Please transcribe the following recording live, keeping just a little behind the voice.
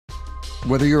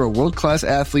Whether you're a world-class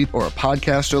athlete or a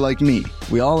podcaster like me,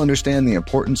 we all understand the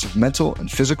importance of mental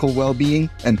and physical well-being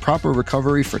and proper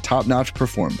recovery for top-notch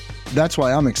performance. That's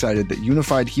why I'm excited that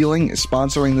Unified Healing is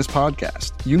sponsoring this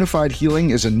podcast. Unified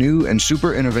Healing is a new and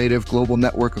super innovative global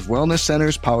network of wellness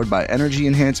centers powered by Energy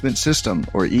Enhancement System,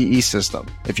 or EE System.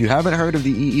 If you haven't heard of the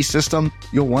EE System,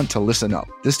 you'll want to listen up.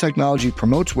 This technology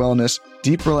promotes wellness,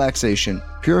 deep relaxation,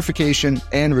 purification,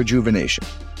 and rejuvenation.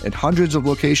 In hundreds of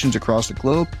locations across the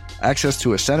globe, access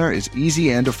to a center is easy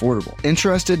and affordable.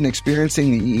 Interested in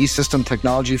experiencing the EE System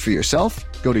technology for yourself?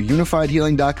 Go to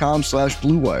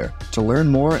unifiedhealing.com/bluewire to learn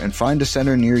more and find a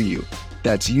center near you.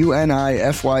 That's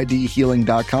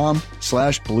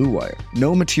unifydhealing.com/bluewire.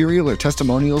 No material or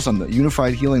testimonials on the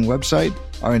Unified Healing website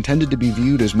are intended to be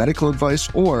viewed as medical advice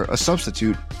or a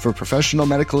substitute for professional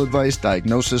medical advice,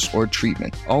 diagnosis, or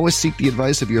treatment. Always seek the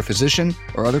advice of your physician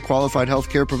or other qualified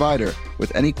healthcare provider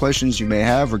with any questions you may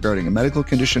have regarding a medical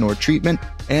condition or treatment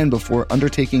and before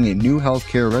undertaking a new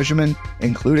healthcare regimen,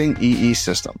 including EE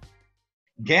System.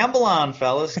 Gamble on,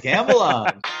 fellas. Gamble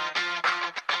on.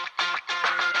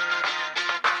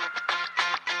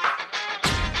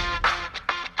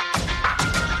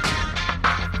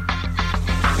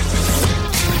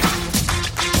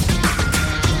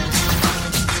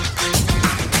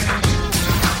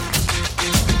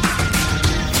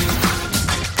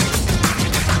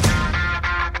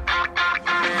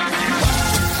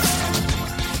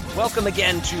 Welcome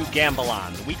again to Gamble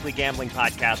On, the weekly gambling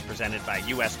podcast presented by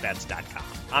USBets.com.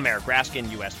 I'm Eric Raskin,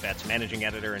 US Bets managing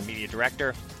editor and media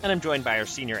director, and I'm joined by our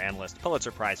senior analyst,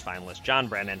 Pulitzer Prize finalist, John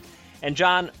Brennan. And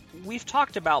John, we've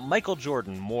talked about Michael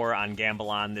Jordan more on Gamble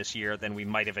On this year than we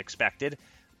might have expected,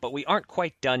 but we aren't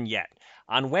quite done yet.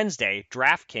 On Wednesday,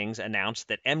 DraftKings announced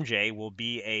that MJ will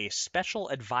be a special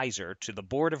advisor to the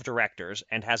board of directors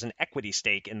and has an equity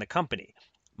stake in the company.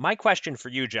 My question for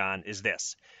you, John, is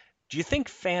this. Do you think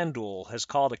FanDuel has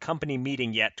called a company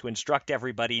meeting yet to instruct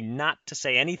everybody not to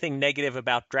say anything negative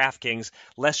about DraftKings,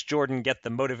 lest Jordan get the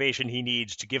motivation he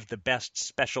needs to give the best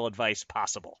special advice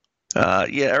possible? Yeah,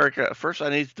 Eric, first I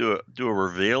need to do a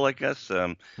reveal, I guess.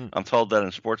 I'm told that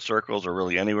in sports circles or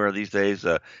really anywhere these days,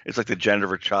 it's like the gender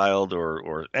of a child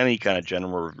or any kind of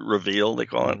gender reveal, they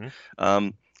call it.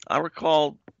 I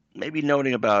recall maybe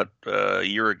noting about a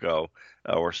year ago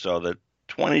or so that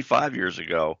 25 years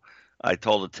ago, I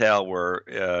told a tale where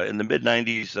in the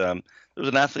mid-'90s, there was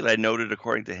an athlete I noted,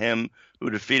 according to him, who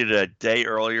defeated a day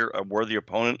earlier a worthy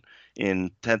opponent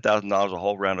in $10,000 a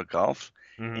whole round of golf.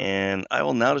 And I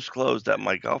will now disclose that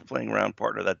my golf playing round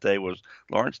partner that day was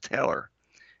Lawrence Taylor.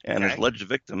 And his alleged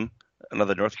victim,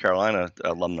 another North Carolina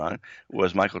alumni,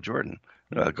 was Michael Jordan.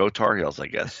 Go Tar Heels, I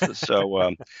guess.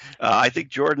 So I think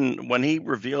Jordan, when he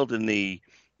revealed in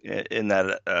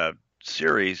that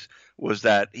series, was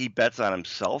that he bets on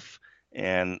himself.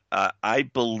 And I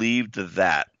believed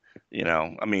that,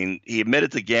 I mean, he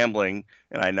admitted to gambling,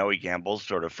 and I know he gambles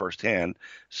sort of firsthand.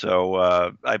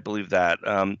 So I believe that.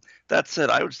 That said,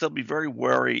 I would still be very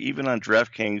wary, even on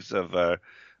DraftKings, of a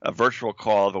virtual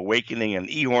call of awakening an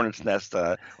e-hornet's nest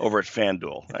over at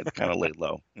FanDuel. I'd kind of lay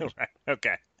low. Right.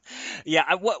 Okay.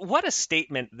 Yeah, what a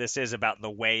statement this is about the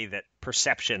way that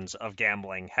perceptions of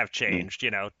gambling have changed.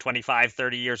 25,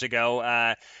 30 years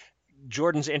ago,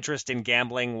 Jordan's interest in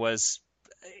gambling was,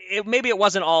 maybe it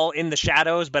wasn't all in the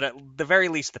shadows, but at the very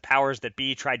least, the powers that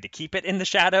be tried to keep it in the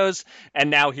shadows.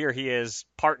 And now here he is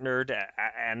partnered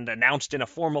and announced in a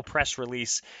formal press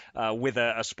release with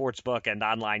a sports book and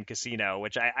online casino,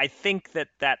 which I think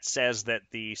that says that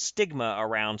the stigma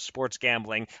around sports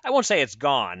gambling, I won't say it's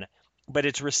gone, but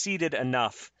it's receded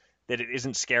enough that it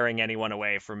isn't scaring anyone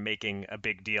away from making a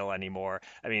big deal anymore.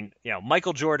 I mean,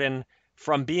 Michael Jordan,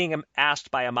 from being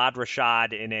asked by Ahmad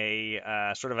Rashad in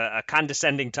a sort of a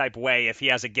condescending type way if he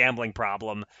has a gambling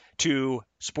problem, to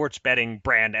sports betting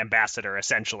brand ambassador,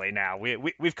 essentially now.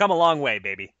 We've come a long way,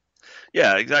 baby.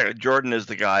 Yeah, exactly. Jordan is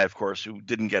the guy, of course, who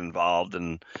didn't get involved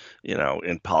in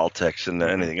politics and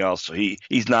anything else. So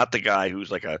he's not the guy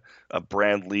who's like a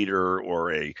brand leader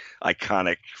or a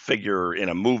iconic figure in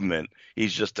a movement.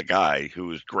 He's just a guy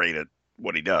who is great at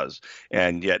what he does,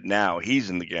 and yet now he's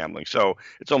in the gambling. So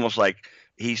it's almost like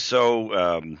he's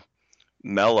so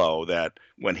mellow that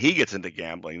when he gets into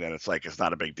gambling, then it's like it's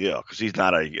not a big deal because he's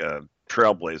not a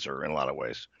trailblazer in a lot of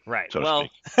ways. Right. So to Well,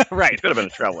 speak. right. He could have been a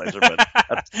trailblazer,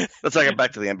 but let's get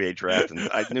back to the NBA draft. And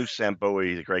I knew Sam Bowie,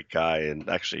 he's a great guy, and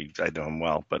actually I know him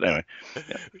well. But anyway,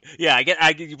 Yeah,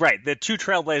 right. The two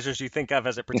trailblazers you think of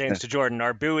as it pertains to Jordan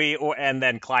are Bowie and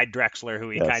then Clyde Drexler, who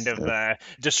he kind of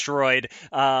destroyed.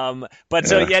 But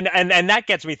so and that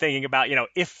gets me thinking about,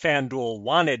 if FanDuel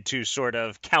wanted to sort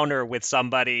of counter with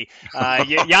somebody,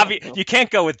 you can't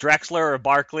go with Drexler or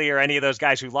Barkley or any of those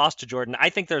guys who lost to Jordan. I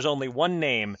think there's only one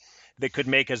name that could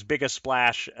make as big a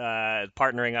splash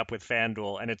partnering up with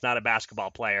FanDuel, and it's not a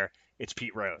basketball player. It's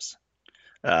Pete Rose.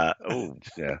 A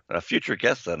future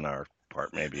guest on our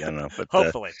part, maybe. I don't know. But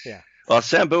hopefully, yeah. Well,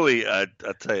 Sam Bowie, I'll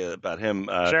tell you about him.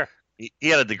 Sure. He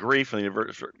had a degree from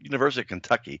the University of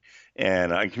Kentucky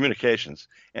and in communications,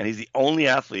 and he's the only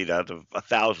athlete out of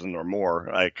 1,000 or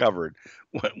more I covered.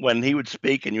 When he would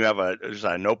speak, and you have just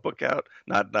a notebook out,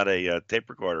 not a tape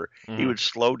recorder, he would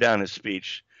slow down his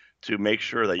speech to make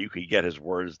sure that you could get his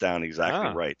words down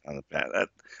exactly right on the pad.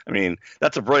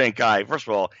 That's a brilliant guy. First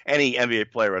of all, any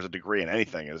NBA player who has a degree in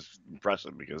anything is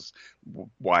impressive, because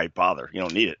why bother? You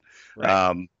don't need it.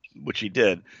 Right. Which he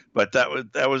did, but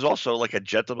that was also like a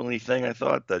gentlemanly thing. I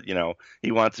thought that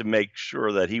he wanted to make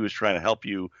sure that he was trying to help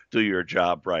you do your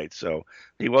job right. So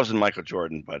he wasn't Michael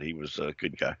Jordan, but he was a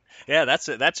good guy. Yeah, that's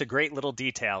a great little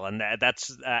detail, and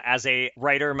that's as a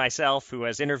writer myself who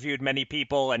has interviewed many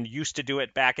people and used to do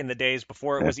it back in the days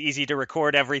before it was easy to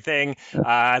record everything.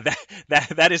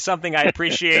 That is something I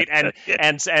appreciate,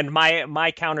 and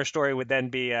my counter story would then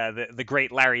be the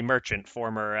great Larry Merchant,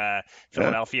 former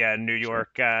Philadelphia and New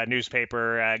York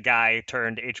newspaper guy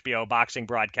turned HBO boxing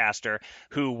broadcaster,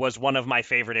 who was one of my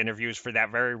favorite interviews for that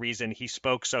very reason. He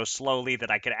spoke so slowly that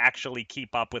I could actually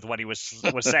keep up with what he was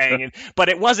saying, but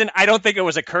it wasn't. I don't think it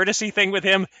was a courtesy thing with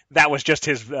him. That was just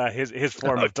his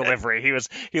form of delivery.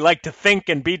 He liked to think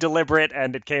and be deliberate,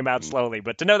 and it came out slowly.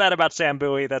 But to know that about Sam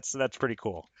Bowie, that's pretty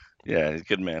cool. Yeah, he's a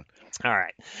good man. All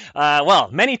right. Well,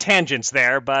 many tangents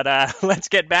there, but let's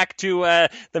get back to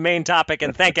the main topic,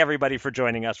 and thank everybody for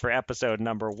joining us for episode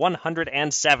number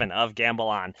 107 of Gamble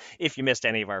On. If you missed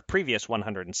any of our previous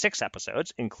 106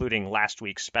 episodes, including last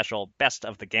week's special Best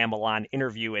of the Gamble On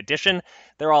interview edition,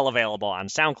 they're all available on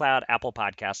SoundCloud, Apple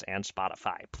Podcasts, and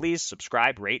Spotify. Please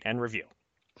subscribe, rate, and review.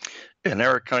 And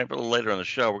Eric, coming up a little later on the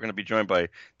show, we're going to be joined by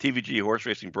TVG horse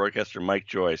racing broadcaster Mike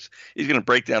Joyce. He's going to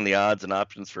break down the odds and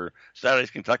options for Saturday's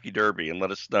Kentucky Derby and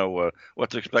let us know what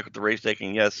to expect with the race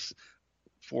taking,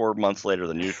 4 months later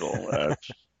than usual.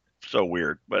 So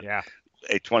weird, but yeah.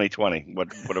 2020,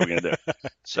 what are we going to do?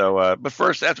 So, but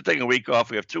first, after taking a week off,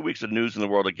 we have 2 weeks of news in the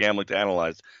world of gambling to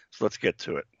analyze, so let's get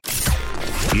to it.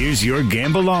 Here's your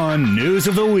Gamble On News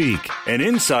of the Week, an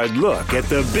inside look at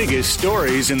the biggest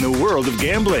stories in the world of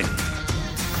gambling.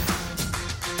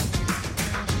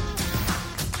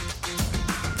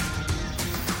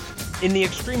 In the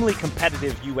extremely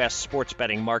competitive U.S. sports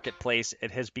betting marketplace,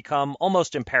 it has become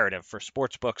almost imperative for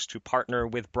sportsbooks to partner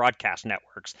with broadcast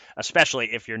networks,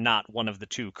 especially if you're not one of the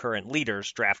two current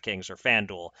leaders, DraftKings or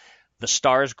FanDuel. The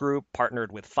Stars Group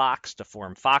partnered with Fox to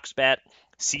form Fox Bet.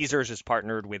 Caesars is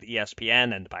partnered with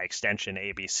ESPN and, by extension,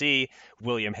 ABC.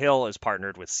 William Hill is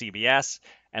partnered with CBS.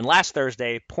 And last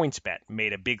Thursday, PointsBet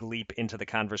made a big leap into the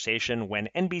conversation when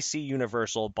NBC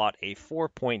Universal bought a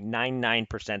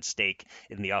 4.99% stake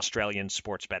in the Australian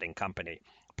sports betting company.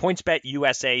 PointsBet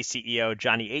USA CEO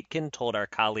Johnny Aitken told our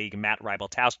colleague Matt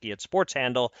Rybeltowski at Sports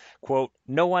Handle, quote,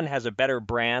 "No one has a better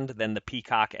brand than the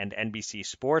Peacock and NBC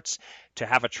Sports. To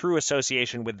have a true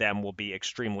association with them will be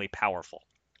extremely powerful."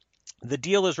 The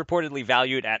deal is reportedly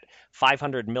valued at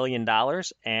 $500 million,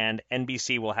 and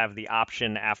NBC will have the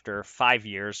option after 5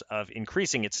 years of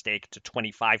increasing its stake to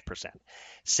 25%.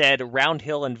 Said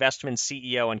Roundhill Investments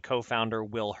CEO and co-founder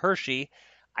Will Hershey,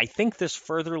 "I think this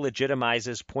further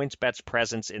legitimizes PointsBet's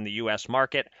presence in the U.S.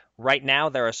 market. Right now,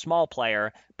 they're a small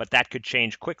player, but that could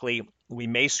change quickly. We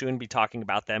may soon be talking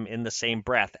about them in the same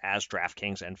breath as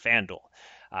DraftKings and FanDuel."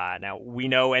 Now, we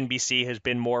know NBC has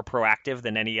been more proactive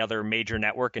than any other major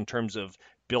network in terms of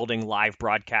building live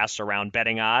broadcasts around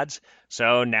betting odds.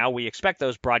 So now we expect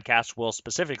those broadcasts will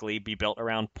specifically be built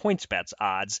around PointsBet's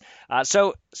odds.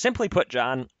 So simply put,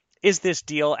 John, is this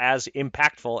deal as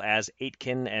impactful as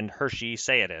Aitken and Hershey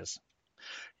say it is?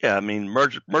 Yeah, I mean,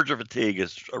 merger fatigue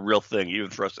is a real thing,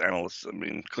 even for us analysts. I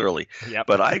mean, clearly. Yep.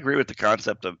 But I agree with the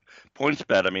concept of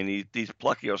PointsBet. I mean, these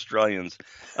plucky Australians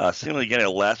seemingly getting a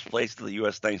last place to the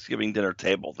U.S. Thanksgiving dinner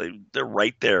table. They're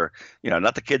right there.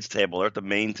 Not the kids' table. They're at the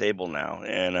main table now.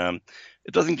 And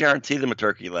it doesn't guarantee them a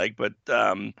turkey leg, but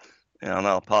And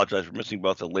I'll apologize for missing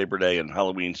both the Labor Day and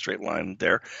Halloween straight line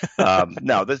there.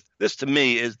 No, this to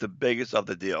me is the biggest of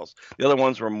the deals. The other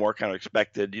ones were more kind of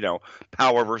expected,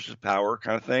 power versus power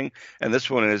kind of thing. And this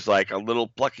one is like a little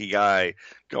plucky guy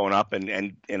going up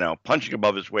and punching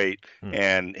above his weight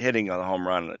and hitting a home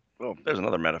run. Oh, there's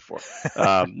another metaphor.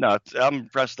 No, I'm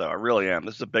impressed, though. I really am.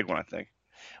 This is a big one, I think.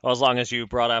 Well, as long as you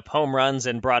brought up home runs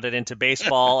and brought it into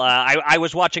baseball, I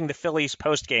was watching the Phillies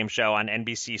post-game show on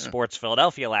NBC Sports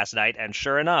Philadelphia last night, and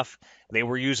sure enough, they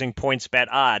were using PointsBet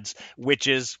odds, which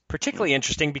is particularly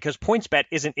interesting because PointsBet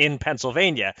isn't in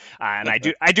Pennsylvania, and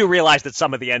I do realize that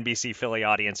some of the NBC Philly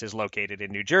audience is located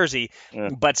in New Jersey,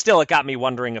 but still, it got me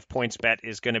wondering if PointsBet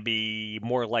is going to be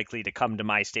more likely to come to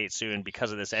my state soon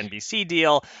because of this NBC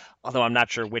deal. Although I'm not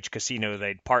sure which casino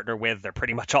they'd partner with, they're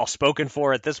pretty much all spoken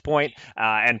for at this point.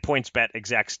 And PointsBet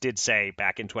execs did say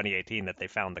back in 2018 that they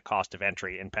found the cost of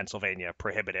entry in Pennsylvania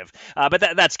prohibitive. But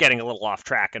that's getting a little off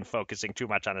track and focusing too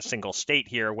much on a single state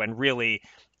here when really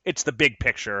it's the big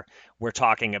picture we're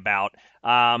talking about.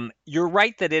 You're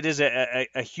right that it is a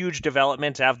huge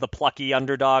development to have the plucky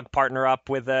underdog partner up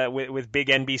with big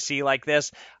NBC like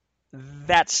this.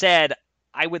 That said,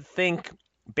 I would think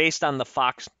based on the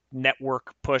Fox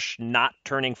network push not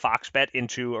turning FoxBet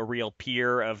into a real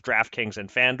peer of DraftKings and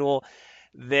FanDuel,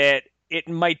 that it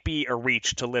might be a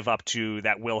reach to live up to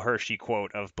that Will Hershey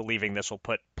quote of believing this will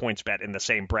put PointsBet in the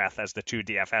same breath as the two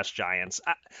DFS giants.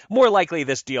 More likely,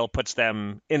 this deal puts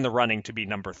them in the running to be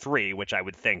number 3, which I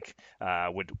would think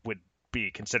would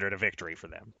be considered a victory for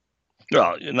them.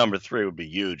 Well, number 3 would be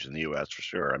huge in the U.S. for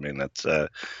sure. I mean,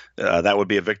 that would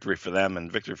be a victory for them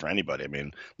and victory for anybody. I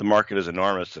mean, the market is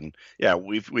enormous, and yeah,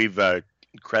 we've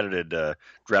credited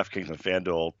DraftKings and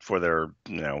FanDuel for their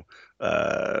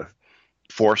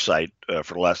foresight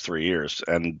for the last 3 years,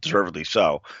 and deservedly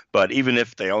so. But even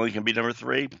if they only can be number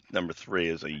 3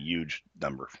 is a huge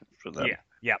number for them.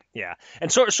 Yeah.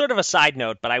 And sort of a side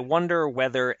note, but I wonder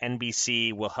whether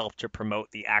NBC will help to promote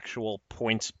the actual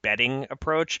points betting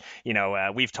approach.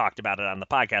 We've talked about it on the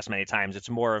podcast many times.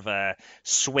 It's more of a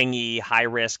swingy, high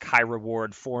risk, high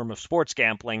reward form of sports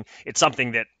gambling. It's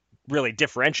something that really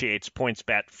differentiates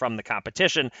PointsBet from the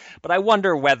competition, but I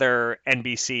wonder whether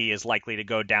NBC is likely to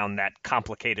go down that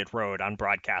complicated road on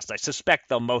broadcast. I suspect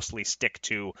they'll mostly stick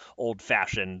to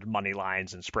old-fashioned money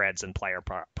lines and spreads and player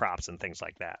props and things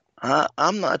like that.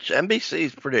 I'm not. NBC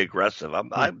is pretty aggressive.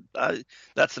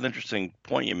 That's an interesting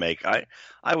point you make.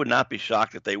 I would not be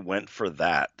shocked if they went for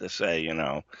that to say, in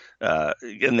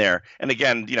there. And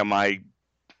again, my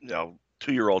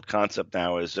 2-year-old concept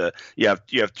now is you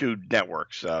have 2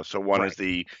 networks. So one is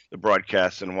the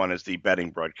broadcast and one is the betting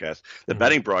broadcast. The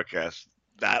betting broadcast,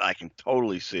 that I can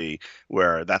totally see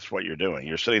where that's what you're doing.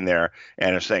 You're sitting there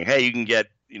and they're saying, hey, you can get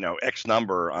X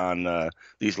number on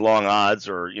these long odds,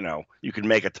 or you can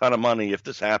make a ton of money if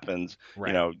this happens.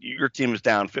 Right. Your team is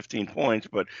down 15 points,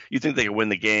 but you think they can win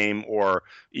the game, or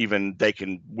even they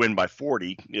can win by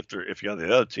 40 if you're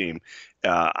the other team.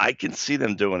 I can see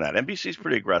them doing that. NBC is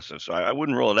pretty aggressive, so I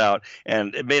wouldn't rule it out.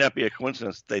 And it may not be a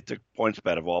coincidence they took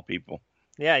PointsBet of all people.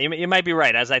 Yeah, you might be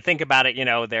right. As I think about it,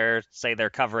 they're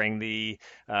covering the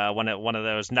one of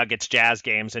those Nuggets Jazz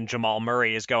games, and Jamal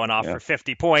Murray is going off for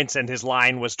 50 points, and his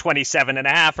line was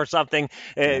 27.5 or something.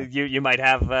 You might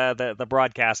have the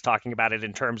broadcast talking about it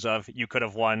in terms of you could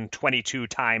have won 22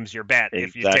 times your bet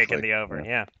if you'd taken the over.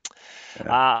 Yeah.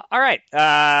 All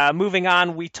right. Moving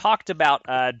on, we talked about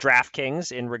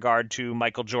DraftKings in regard to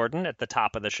Michael Jordan at the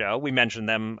top of the show. We mentioned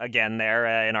them again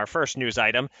there in our first news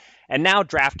item. And now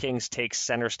DraftKings takes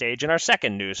center stage in our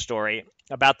second news story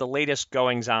about the latest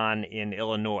goings-on in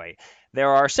Illinois. There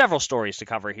are several stories to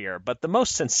cover here, but the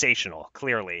most sensational,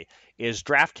 clearly, is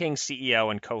DraftKings CEO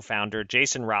and co-founder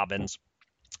Jason Robins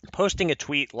posting a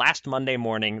tweet last Monday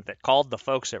morning that called the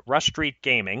folks at Rush Street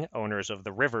Gaming, owners of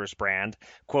the Rivers brand,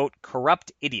 quote,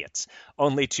 corrupt idiots,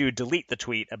 only to delete the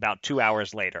tweet about 2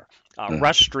 hours later.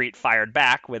 Rush Street fired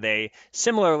back with a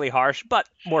similarly harsh but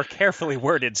more carefully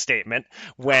worded statement.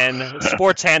 When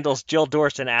Sports Handle's Jill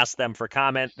Dorson asked them for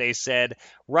comment, they said,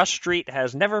 Rush Street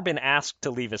has never been asked to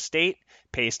leave a state,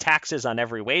 pays taxes on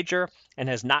every wager, and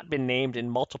has not been named in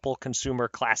multiple consumer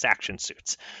class action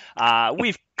suits.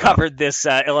 We've covered this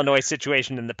Illinois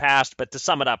situation in the past, but to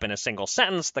sum it up in a single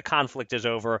sentence, the conflict is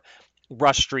over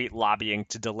Rush Street lobbying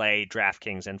to delay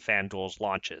DraftKings and FanDuel's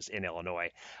launches in Illinois.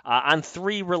 On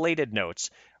 3 related notes,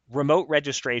 remote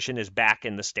registration is back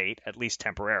in the state, at least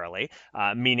temporarily,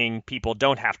 meaning people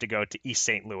don't have to go to East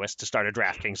St. Louis to start a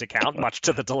DraftKings account, much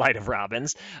to the delight of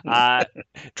Robins.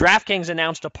 DraftKings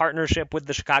announced a partnership with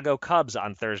the Chicago Cubs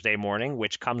on Thursday morning,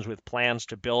 which comes with plans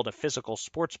to build a physical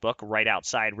sportsbook right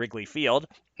outside Wrigley Field.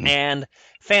 And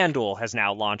FanDuel has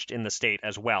now launched in the state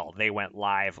as well. They went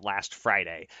live last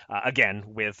Friday, again,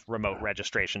 with remote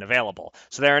registration available.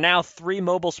 So there are now 3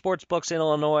 mobile sports books in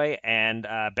Illinois, and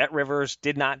BetRivers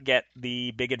did not get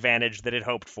the big advantage that it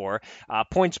hoped for.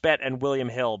 PointsBet and William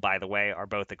Hill, by the way, are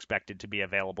both expected to be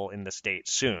available in the state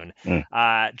soon.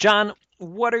 John,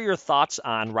 what are your thoughts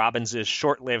on Robbins'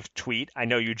 short-lived tweet? I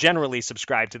know you generally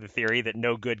subscribe to the theory that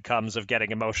no good comes of getting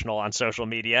emotional on social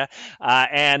media,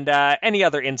 and any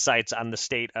other insights on the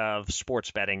state of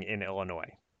sports betting in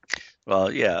Illinois?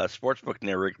 Well, yeah, a sports book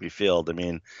near Wrigley Field. I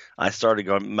mean, I started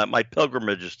going, my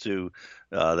pilgrimages to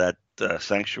that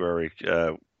sanctuary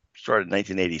started in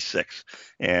 1986.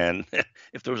 And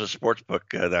if there was a sports book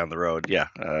down the road,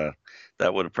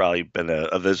 that would have probably been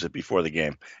a visit before the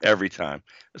game every time.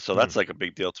 So that's like a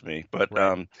big deal to me. But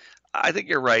right. I think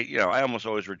you're right. I almost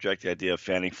always reject the idea of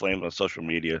fanning flames on social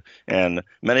media. And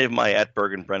many of my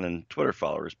 @BergenBrennan Twitter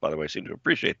followers, by the way, seem to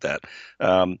appreciate that.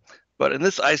 But in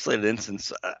this isolated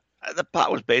instance, the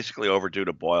pot was basically overdue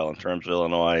to boil in terms of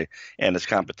Illinois and its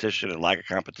competition and lack of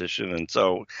competition. And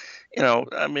so,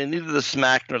 neither the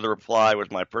smack nor the reply was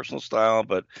my personal style,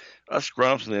 but us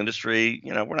grown-ups in the industry,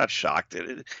 we're not shocked.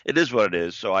 It is what it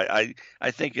is. So I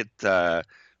think it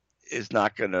is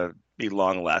not going to be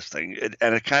long-lasting.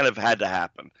 And it kind of had to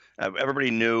happen. Everybody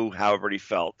knew how everybody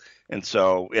felt. And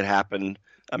so it happened.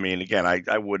 I mean, again,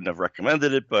 I wouldn't have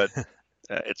recommended it, but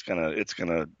it's not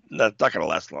going to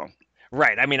last long.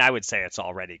 Right. I mean, I would say it's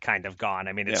already kind of gone.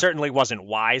 I mean, it certainly wasn't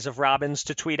wise of Robbins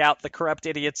to tweet out the corrupt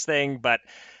idiots thing, but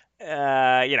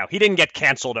he didn't get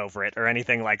canceled over it or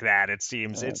anything like that. It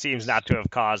seems not to have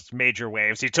caused major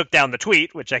waves. He took down the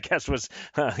tweet, which I guess was,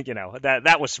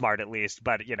 that was smart at least.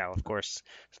 But of course,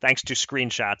 thanks to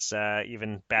screenshots,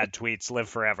 even bad tweets live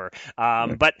forever.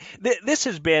 But this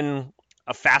has been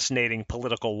a fascinating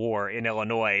political war in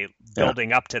Illinois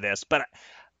building up to this, but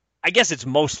I guess it's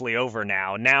mostly over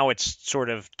now. Now it's sort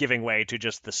of giving way to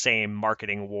just the same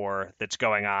marketing war that's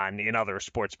going on in other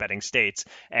sports betting states.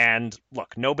 And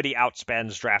look, nobody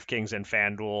outspends DraftKings and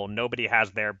FanDuel. Nobody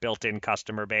has their built-in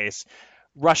customer base.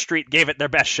 Rush Street gave it their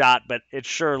best shot, but it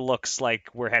sure looks like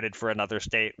we're headed for another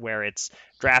state where it's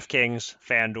DraftKings,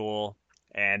 FanDuel,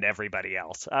 and everybody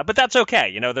else. But that's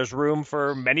okay. There's room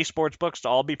for many sports books to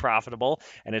all be profitable,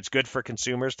 and it's good for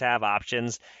consumers to have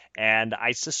options. And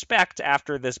I suspect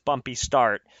after this bumpy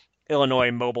start,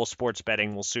 Illinois mobile sports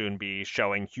betting will soon be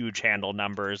showing huge handle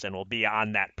numbers and will be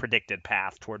on that predicted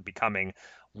path toward becoming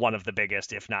one of the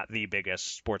biggest, if not the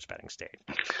biggest, sports betting state.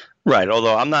 Right.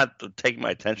 Although I'm not taking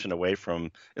my attention away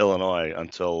from Illinois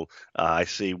until I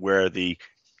see where the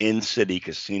in-city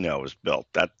casino is built,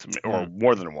 or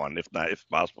more than one, if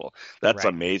possible. That's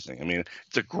right. Amazing. I mean,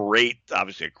 it's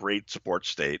obviously a great sports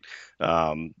state.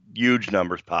 Huge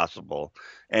numbers possible.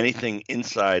 Anything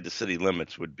inside the city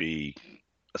limits would be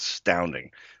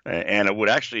astounding, and it would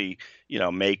actually,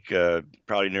 make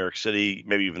probably New York City,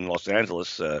 maybe even Los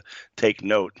Angeles, take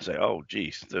note and say, "Oh,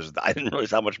 geez, I didn't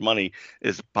realize how much money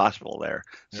is possible there."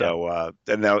 Yeah. So,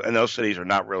 and those cities are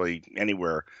not really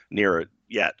anywhere near it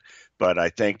yet. But I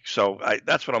think so.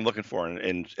 That's what I'm looking for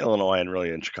in Illinois and really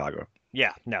in Chicago.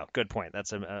 Yeah, no, good point.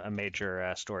 That's a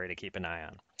major story to keep an eye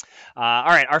on. All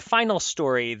right, our final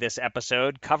story this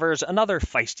episode covers another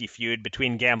feisty feud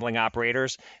between gambling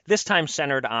operators, this time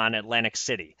centered on Atlantic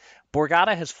City.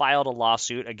 Borgata has filed a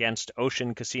lawsuit against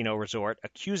Ocean Casino Resort,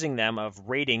 accusing them of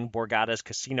raiding Borgata's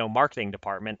casino marketing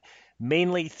department,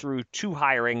 mainly through 2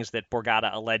 hirings that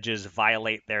Borgata alleges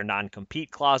violate their non-compete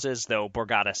clauses, though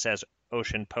Borgata says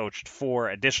Ocean poached 4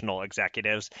 additional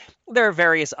executives. There are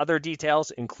various other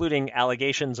details, including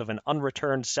allegations of an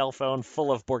unreturned cell phone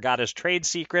full of Borgata's trade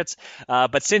secrets.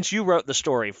 But since you wrote the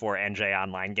story for NJ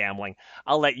Online Gambling,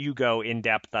 I'll let you go in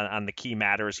depth on the key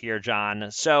matters here,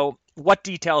 John. So what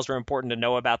details are important to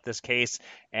know about this case?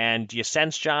 And do you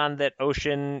sense, John, that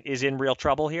Ocean is in real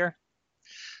trouble here?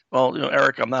 Well,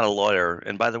 Eric, I'm not a lawyer.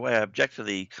 And by the way, I object to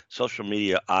the social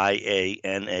media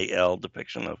IANAL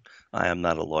depiction of I am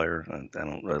not a lawyer. I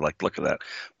don't really like the look of that.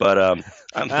 But I'm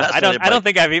I don't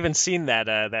think I've even seen that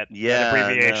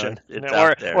abbreviation.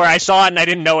 No, or I saw it and I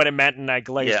didn't know what it meant and I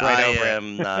glazed right over it. I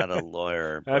am not a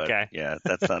lawyer. But okay. Yeah,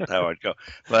 that's not how I'd go.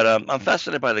 But I'm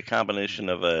fascinated by the combination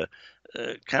of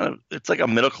it's like a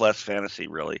middle-class fantasy,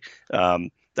 really.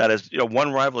 That is,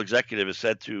 one rival executive is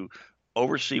said to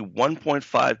oversee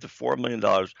 $1.5 to $4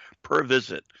 million per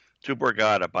visit to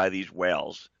Borgata by these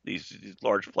whales, these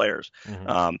large players.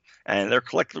 And they're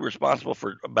collectively responsible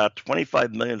for about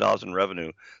 $25 million in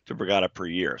revenue to Borgata per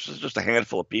year. So it's just a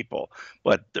handful of people.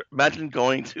 But imagine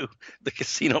going to the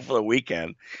casino for the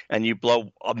weekend and you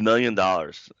blow $1 million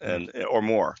or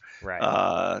more.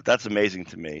 Right. That's amazing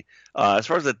to me. As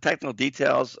far as the technical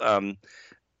details,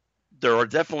 there are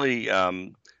definitely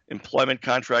employment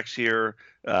contracts here.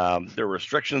 There are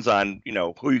restrictions on,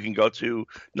 who you can go to,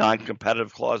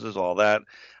 non-competitive clauses, all that.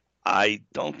 I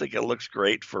don't think it looks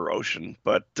great for Ocean,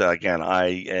 but again,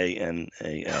 IANAL.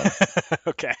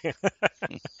 Okay.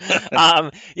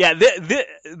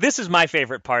 This is my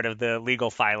favorite part of the legal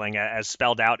filing, as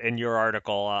spelled out in your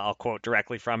article. I'll quote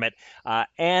directly from it.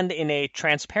 And in a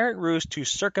transparent ruse to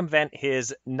circumvent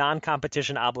his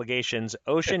non-competition obligations,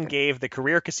 Ocean gave the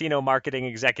career casino marketing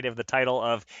executive the title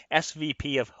of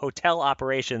SVP of Hotel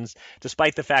Operations,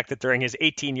 despite the fact that during his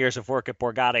 18 years of work at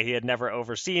Borgata, he had never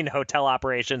overseen hotel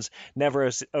operations, never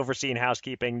overseen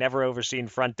housekeeping, never overseen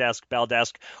front desk, bell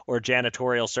desk, or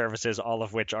janitorial services, all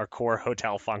of which are core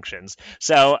hotel functions.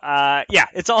 So,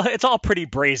 it's all pretty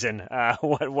brazen,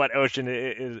 what Ocean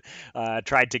is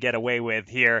tried to get away with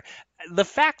here. The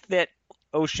fact that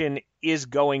Ocean is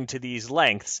going to these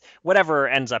lengths, whatever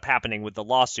ends up happening with the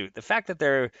lawsuit, the fact that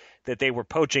they were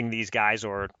poaching these guys,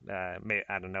 or I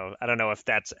don't know if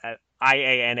that's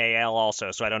IANAL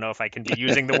also, so I don't know if I can be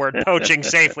using the word poaching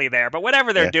safely there, but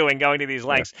whatever they're doing, going to these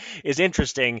lengths is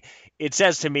interesting. It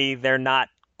says to me they're not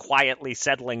quietly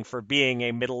settling for being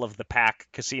a middle-of-the-pack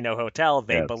casino hotel.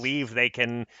 They believe they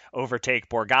can overtake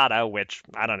Borgata, which,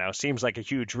 I don't know, seems like a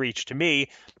huge reach to me,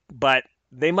 but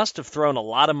they must have thrown a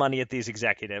lot of money at these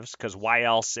executives, because why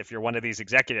else, if you're one of these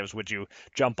executives, would you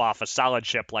jump off a solid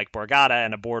ship like Borgata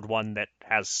and aboard one that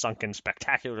has sunken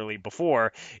spectacularly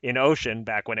before in Ocean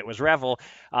back when it was Revel?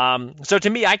 So to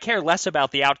me, I care less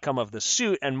about the outcome of the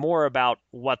suit and more about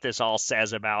what this all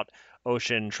says about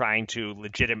Ocean trying to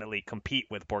legitimately compete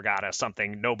with Borgata,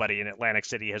 something nobody in Atlantic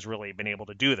City has really been able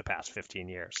to do the past 15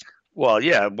 years. Well,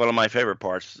 yeah, one of my favorite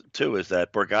parts, too, is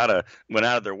that Borgata went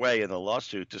out of their way in the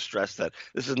lawsuit to stress that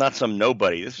this is not some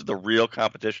nobody. This is the real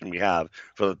competition we have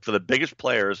for the biggest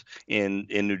players in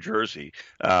New Jersey.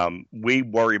 We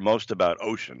worry most about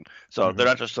Ocean. So they're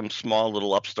not just some small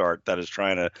little upstart that is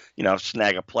trying to,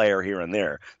 snag a player here and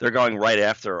there. They're going right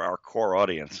after our core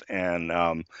audience. And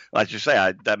like you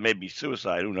say, that may be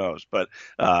suicide. Who knows? But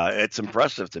it's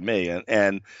impressive to me.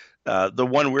 And the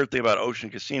one weird thing about Ocean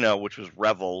Casino, which was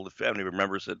Revel, if anybody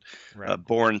remembers it,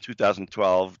 born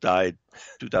 2012, died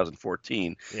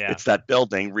 2014. Yeah. It's that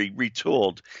building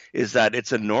retooled, is that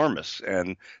it's enormous.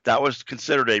 And that was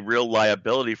considered a real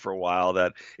liability for a while,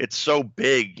 that it's so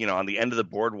big, on the end of the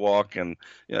boardwalk and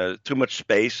too much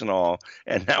space and all.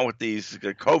 And now with these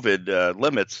COVID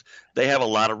limits, they have a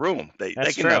lot of room. They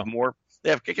can have more.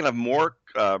 They can have more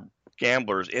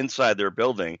gamblers inside their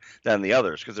building than the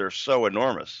others because they're so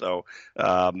enormous. So,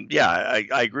 I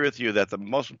agree with you that the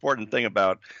most important thing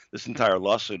about this entire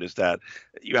lawsuit is that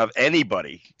you have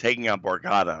anybody taking on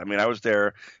Borgata. I mean, I was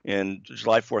there in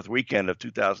July 4th weekend of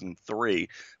 2003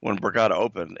 when Borgata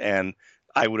opened, and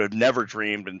I would have never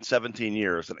dreamed in 17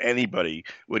 years that anybody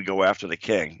would go after the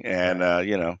king.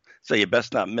 And so you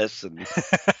best not miss. And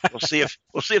we'll see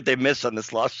if they miss on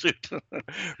this lawsuit.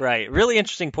 Right. Really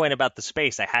interesting point about the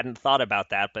space. I hadn't thought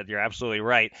about that, but you're absolutely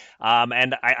right.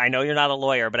 And I know you're not a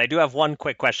lawyer, but I do have one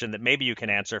quick question that maybe you can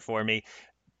answer for me.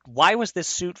 Why was this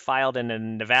suit filed in a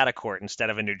Nevada court instead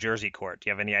of a New Jersey court? Do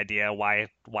you have any idea why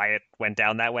it went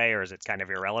down that way, or is it kind of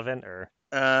irrelevant? Or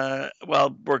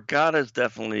well, Borgata is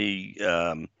definitely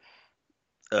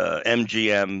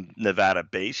MGM Nevada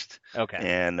based. Okay.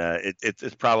 And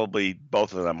it's probably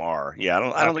both of them are. Yeah,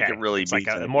 I don't think it really it's like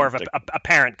more of a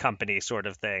parent company sort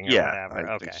of thing. Or whatever.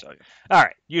 I think so. Yeah. All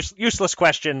right. Useless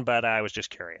question, but I was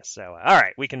just curious. So, all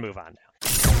right, we can move on now.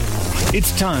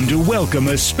 It's time to welcome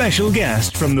a special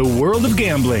guest from the world of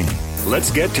gambling. Let's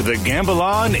get to the Gamble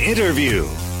On interview.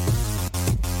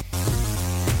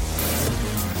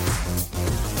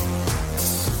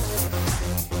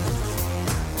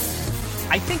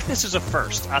 I think this is a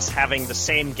first, us having the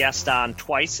same guest on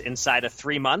twice inside of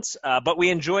 3 months, but we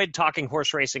enjoyed talking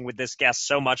horse racing with this guest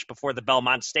so much before the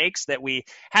Belmont Stakes that we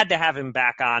had to have him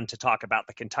back on to talk about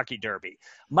the Kentucky Derby.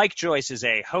 Mike Joyce is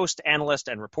a host, analyst,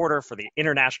 and reporter for the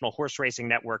International Horse Racing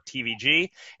Network,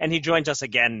 TVG, and he joins us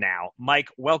again now. Mike,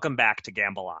 welcome back to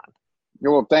Gamble On.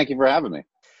 Well, thank you for having me.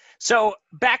 So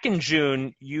back in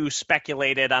June, you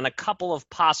speculated on a couple of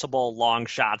possible long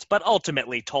shots, but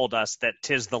ultimately told us that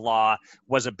Tiz the Law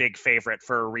was a big favorite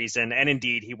for a reason, and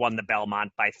indeed he won the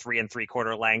Belmont by 3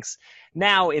 3/4 lengths.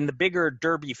 Now in the bigger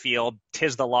Derby field,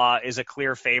 Tiz the Law is a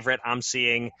clear favorite. I'm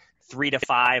seeing 3 to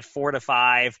 5, 4 to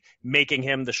 5, making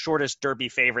him the shortest Derby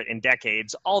favorite in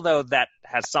decades, although that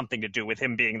has something to do with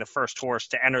him being the first horse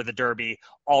to enter the Derby,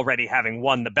 already having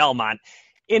won the Belmont.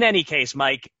 In any case,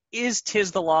 Mike, is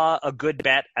Tiz the Law a good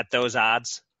bet at those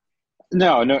odds?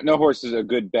 No horse is a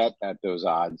good bet at those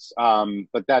odds.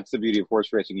 But that's the beauty of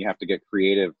horse racing. You have to get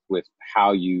creative with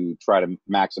how you try to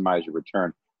maximize your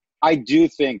return. I do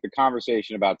think the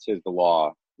conversation about Tiz the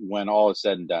Law, when all is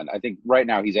said and done, I think right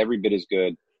now he's every bit as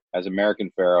good as American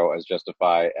Pharoah, as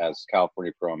Justify, as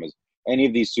California Chrome, as any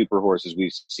of these super horses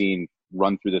we've seen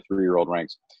run through the 3-year-old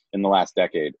ranks in the last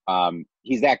decade.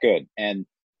 He's that good. And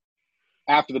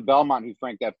after the Belmont, he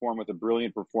franked that form with a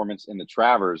brilliant performance in the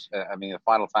Travers. I mean, the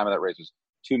final time of that race was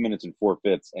 2 minutes and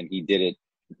 4/5, and he did it,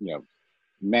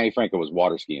 Manny Franco was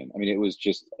water skiing. I mean, it was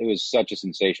such a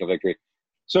sensational victory.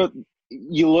 So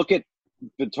you look at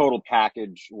the total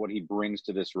package, what he brings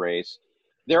to this race.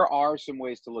 There are some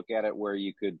ways to look at it where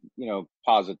you could,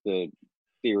 posit the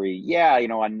theory. Yeah,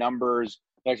 on numbers,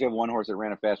 I actually have one horse that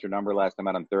ran a faster number last time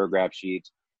out on Thoroughgraph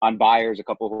sheets. On buyers, a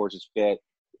couple of horses fit.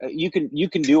 You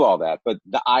can do all that, but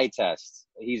the eye test,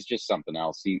 he's just something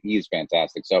else. He's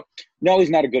fantastic. So, no, he's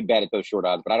not a good bet at those short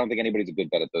odds, but I don't think anybody's a good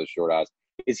bet at those short odds.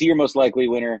 Is he your most likely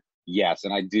winner? Yes,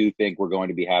 and I do think we're going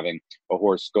to be having a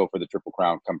horse go for the Triple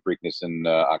Crown come Preakness in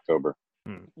October.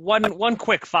 One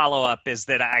quick follow-up is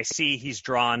that I see he's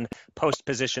drawn post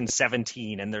position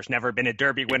 17, and there's never been a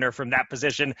Derby winner from that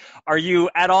position. Are you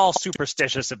at all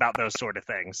superstitious about those sort of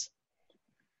things?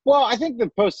 Well, I think the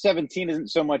post 17 isn't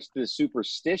so much the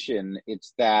superstition.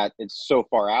 It's that it's so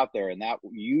far out there. And that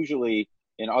usually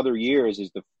in other years is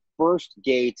the first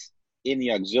gate in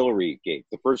the auxiliary gate,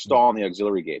 the first stall in the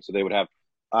auxiliary gate. So they would have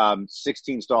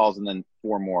 16 stalls and then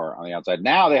 4 more on the outside.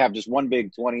 Now they have just one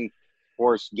big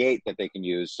 20-horse gate that they can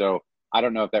use. So I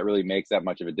don't know if that really makes that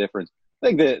much of a difference. I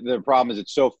think the problem is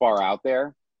it's so far out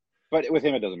there. But with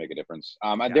him, it doesn't make a difference.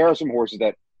 There are some horses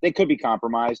that they could be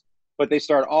compromised, but they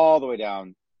start all the way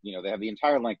down. They have the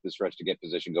entire length of the stretch to get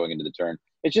position going into the turn.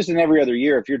 It's just in every other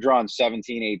year, if you're drawing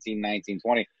 17, 18, 19,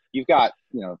 20, you've got,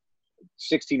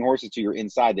 16 horses to your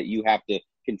inside that you have to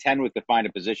contend with to find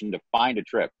a position to find a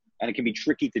trip. And it can be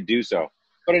tricky to do so.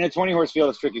 But in a 20-horse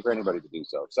field, it's tricky for anybody to do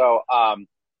so. So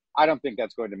I don't think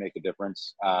that's going to make a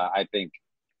difference. I think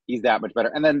he's that much better.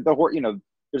 And then the horse,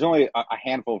 there's only a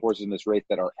handful of horses in this race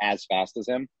that are as fast as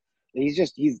him.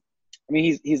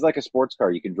 He's like a sports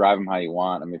car. You can drive him how you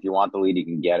want. I mean, if you want the lead, you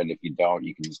can get it. If you don't,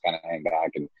 you can just kind of hang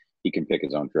back and he can pick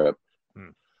his own trip.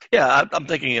 Yeah, I'm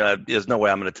thinking there's no way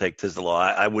I'm going to take Tiz the Law.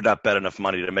 I would not bet enough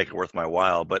money to make it worth my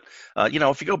while. But,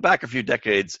 if you go back a few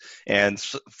decades and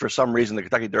for some reason the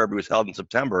Kentucky Derby was held in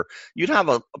September, you'd have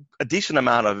a decent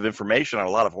amount of information on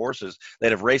a lot of horses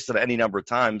that have raced at any number of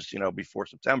times, before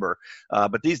September.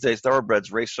 But these days,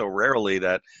 thoroughbreds race so rarely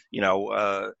that,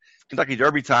 Kentucky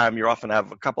Derby time, you often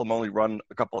have a couple of them only run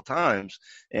a couple of times,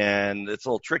 and it's a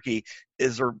little tricky.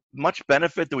 Is there much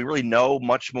benefit? Do we really know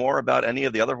much more about any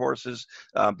of the other horses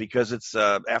because it's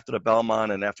after the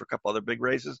Belmont and after a couple other big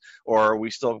races, or are we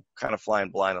still kind of flying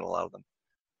blind on a lot of them?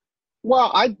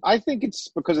 Well, I think it's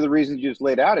because of the reasons you just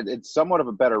laid out. It's somewhat of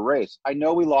a better race. I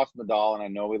know we lost Nadal, and I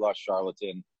know we lost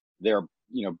Charlatan. They're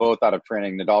both out of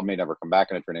training. Nadal may never come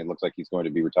back into training. It looks like he's going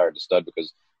to be retired to stud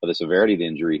because of the severity of the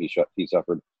injury he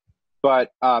suffered.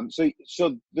 But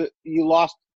you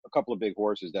lost a couple of big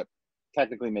horses that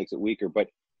technically makes it weaker. But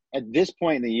at this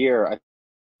point in the year, I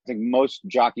think most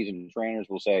jockeys and trainers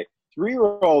will say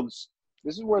 3-year-olds,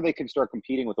 this is where they can start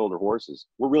competing with older horses.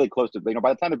 We're really close to, by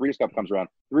the time the Breeders' Cup comes around,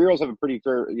 3-year-olds have a pretty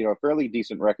fair, fairly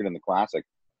decent record in the Classic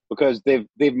because they've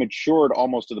matured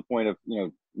almost to the point of,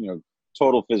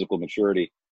 total physical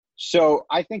maturity. So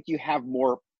I think you have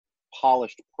more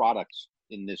polished products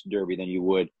in this Derby than you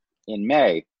would in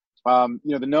May. The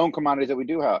known commodities that we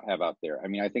do have out there. I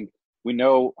mean, I think we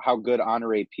know how good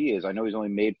Honor AP is. I know he's only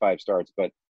made 5 starts, but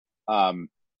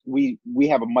we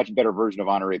have a much better version of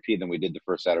Honor AP than we did the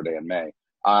first Saturday in May.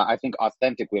 I think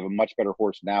Authentic, we have a much better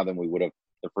horse now than we would have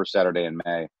the first Saturday in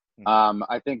May.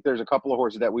 I think there's a couple of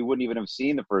horses that we wouldn't even have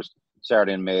seen the first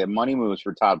Saturday in May. Money Moves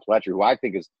for Todd Pletcher, who I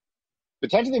think is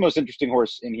potentially the most interesting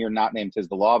horse in here, not named Tiz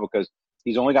the Law, because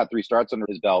he's only got 3 starts under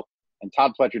his belt, and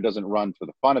Todd Pletcher doesn't run for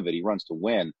the fun of it. He runs to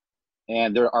win.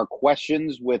 And there are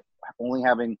questions with only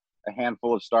having a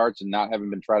handful of starts and not having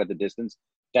been tried at the distance.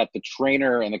 that the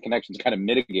trainer and the connections kind of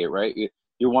mitigate, right?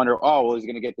 You wonder, oh, well, he's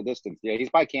going to get the distance. Yeah, he's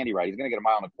by Candy Right. He's going to get a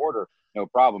mile and a quarter, no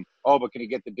problem. Oh, but can he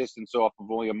get the distance off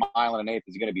of only a mile and an eighth?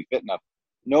 Is he going to be fit enough?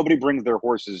 Nobody brings their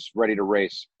horses ready to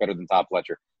race better than Todd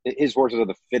Fletcher. His horses are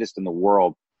the fittest in the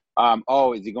world.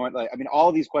 Is he going? All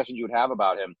of these questions you would have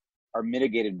about him are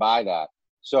mitigated by that.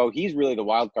 So he's really the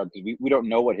wild card because we don't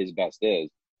know what his best is.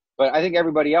 But I think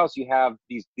everybody else, you have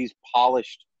these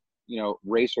polished,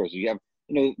 racehorses. You have,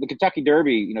 the Kentucky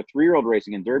Derby, 3-year-old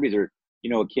racing and derbies are,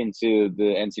 akin to the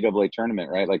NCAA tournament,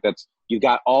 right? Like you've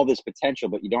got all this potential,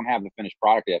 but you don't have the finished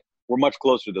product yet. We're much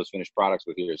closer to those finished products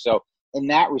with here. So in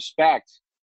that respect,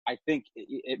 I think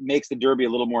it makes the Derby a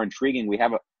little more intriguing. We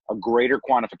have a greater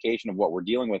quantification of what we're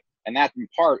dealing with. And that in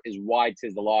part is why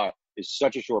Tiz the Law is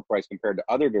such a short price compared to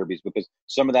other derbies, because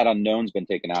some of that unknown's been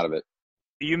taken out of it.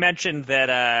 You mentioned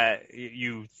that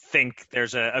you think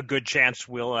there's a good chance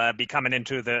we'll be coming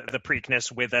into the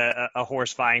Preakness with a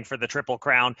horse vying for the Triple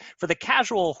Crown. For the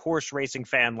casual horse racing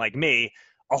fan like me,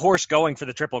 a horse going for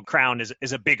the Triple Crown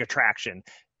is a big attraction.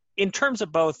 In terms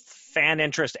of both fan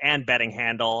interest and betting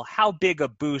handle, how big a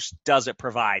boost does it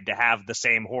provide to have the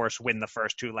same horse win the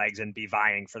first 2 legs and be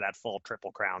vying for that full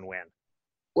Triple Crown win?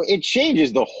 Well, it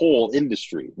changes the whole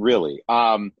industry, really.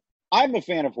 I'm a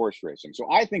fan of horse racing, so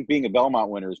I think being a Belmont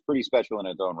winner is pretty special in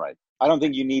its own right. I don't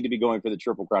think you need to be going for the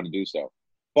Triple Crown to do so.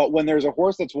 But when there's a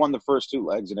horse that's won the first 2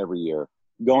 legs in every year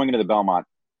going into the Belmont,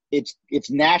 it's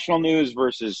national news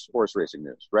versus horse racing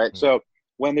news, right? Mm-hmm. So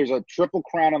when there's a Triple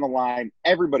Crown on the line,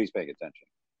 everybody's paying attention.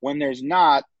 When there's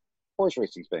not, horse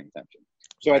racing's paying attention.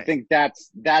 So right. I think that's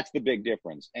the big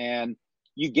difference. And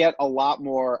you get a lot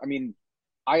more.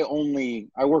 I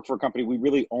work for a company. We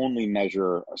really only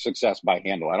measure success by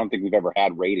handle. I don't think we've ever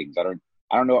had ratings. I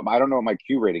don't know what my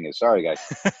Q rating is. Sorry, guys.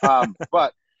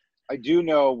 But I do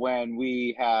know when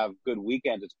we have good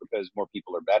weekends, it's because more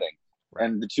people are betting, right.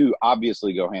 And the two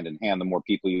obviously go hand in hand. The more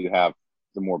people you have,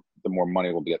 the more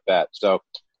money will get bet. So,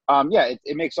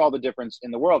 it makes all the difference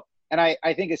in the world. And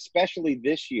I think especially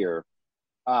this year,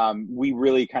 we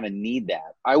really kind of need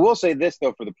that. I will say this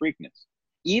though, for the Preakness.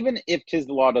 Even if Tiz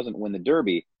the Law doesn't win the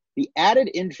Derby, the added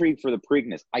intrigue for the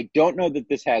Preakness, I don't know that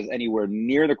this has anywhere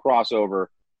near the crossover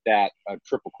that a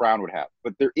Triple Crown would have.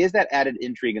 But there is that added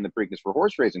intrigue in the Preakness for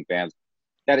horse racing fans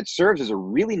that it serves as a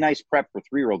really nice prep for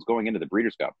 3-year-olds going into the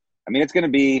Breeders' Cup. It's going to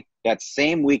be that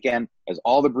same weekend as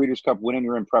all the Breeders' Cup winning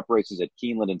run prep races at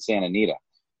Keeneland and Santa Anita.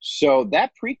 So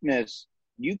that Preakness,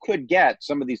 you could get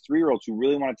some of these 3-year-olds who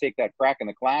really want to take that crack in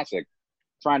the Classic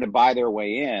trying to buy their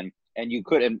way in. And you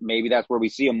could, and maybe that's where we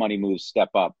see a money move step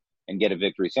up and get a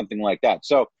victory, something like that.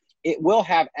 So it will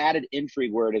have added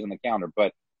intrigue where it is on the calendar.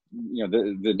 But,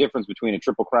 the difference between a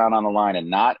Triple Crown on the line and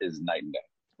not is night and day.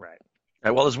 Right.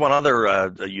 Well, there's one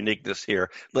other uniqueness here.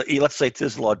 Let's say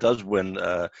Tiz the Law does win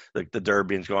the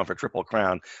Derby and is going for Triple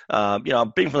Crown.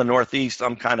 Being from the Northeast,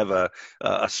 I'm kind of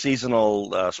a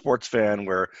seasonal sports fan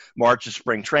where March is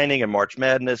spring training and March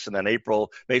Madness, and then April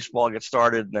baseball gets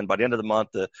started, and then by the end of the month,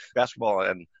 the basketball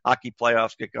and hockey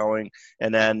playoffs get going,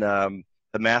 and then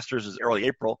the Masters is early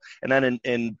April, and then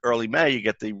in early May you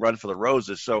get the Run for the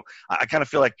Roses. So I kind of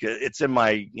feel like it's in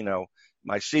my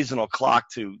my seasonal clock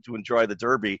to enjoy the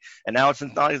Derby. And now it's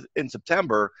not in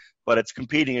September, but it's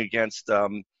competing against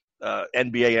NBA,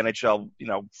 NHL,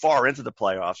 far into the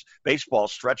playoffs, baseball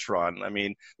stretch run.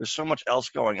 There's so much else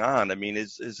going on.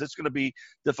 Is this going to be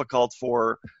difficult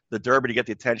for the Derby to get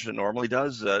the attention it normally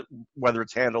does, whether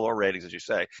it's handle or ratings, as you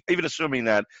say, even assuming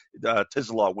that Tiz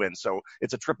the Law wins? So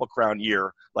it's a Triple Crown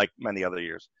year like many other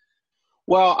years.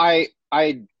 Well, I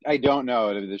don't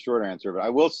know the short answer, but I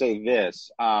will say this.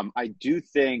 I do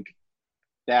think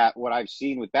that what I've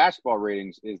seen with basketball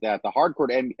ratings is that the hardcore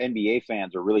NBA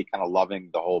fans are really kind of loving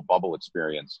the whole bubble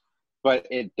experience. But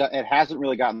it hasn't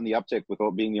really gotten the uptick with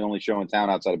it being the only show in town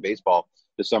outside of baseball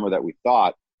this summer that we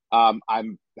thought.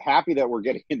 I'm happy that we're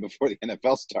getting in before the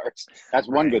NFL starts. That's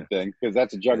one good thing, because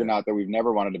that's a juggernaut that we've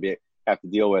never wanted to have to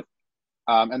deal with.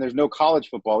 And there's no college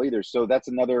football either. So that's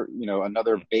another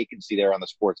vacancy there on the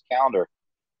sports calendar.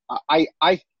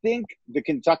 I think the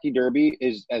Kentucky Derby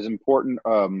is as important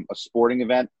a sporting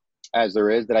event as there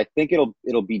is, that I think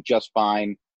it'll be just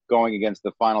fine going against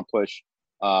the final push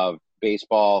of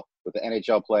baseball with the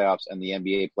NHL playoffs and the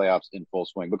NBA playoffs in full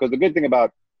swing. Because the good thing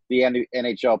about the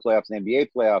NHL playoffs and NBA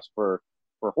playoffs for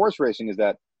horse racing is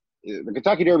that the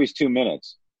Kentucky Derby is 2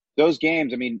 minutes. Those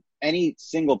games, any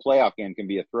single playoff game can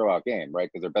be a throwout game, right?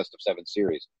 Because they're best of 7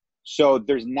 series. So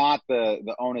there's not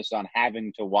the onus on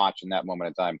having to watch in that moment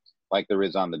in time like there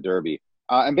is on the Derby.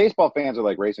 And baseball fans are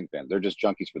like racing fans. They're just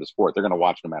junkies for the sport. They're going to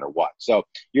watch no matter what. So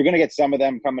you're going to get some of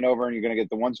them coming over, and you're going to get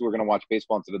the ones who are going to watch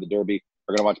baseball instead of the Derby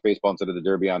are going to watch baseball instead of the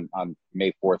Derby on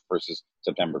May 4th versus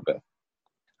September 5th.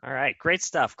 All right. Great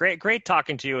stuff. Great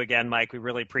talking to you again, Mike. We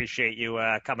really appreciate you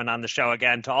coming on the show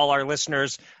again. To all our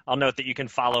listeners, I'll note that you can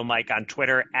follow Mike on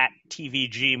Twitter at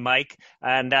TVGMike.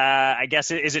 And I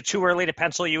guess, is it too early to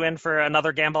pencil you in for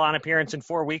another Gamble On appearance in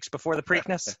 4 weeks before the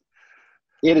Preakness?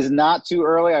 It is not too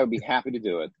early. I would be happy to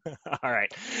do it. All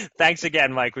right. Thanks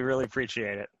again, Mike. We really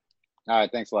appreciate it. All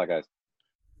right. Thanks a lot, guys.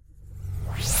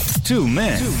 Two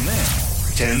men.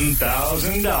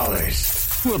 $10,000.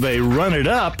 Will they run it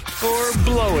up or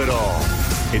blow it all?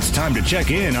 It's time to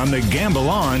check in on the Gamble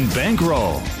On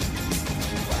bankroll.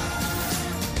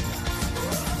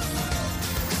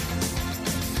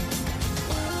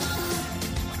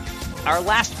 Our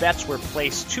last bets were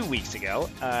placed 2 weeks ago,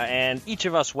 and each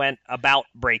of us went about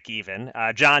break even.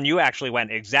 John, you actually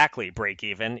went exactly break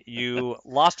even. You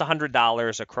lost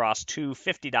 $100 across two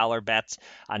 $50 bets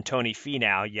on Tony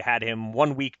Finau. You had him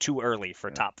 1 week too early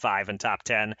for top 5 and top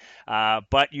 10,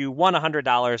 but you won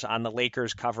 $100 on the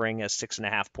Lakers covering as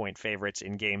 6.5-point favorites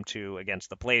in Game 2 against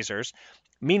the Blazers.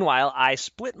 Meanwhile, I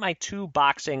split my two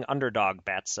boxing underdog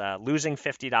bets, losing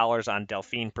 $50 on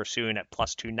Delphine Persoon at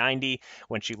plus 290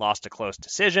 when she lost a close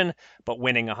decision, but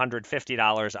winning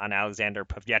 $150 on Alexander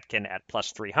Povetkin at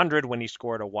plus 300 when he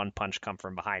scored a one-punch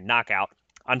come-from-behind knockout.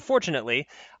 Unfortunately,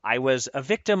 I was a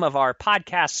victim of our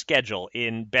podcast schedule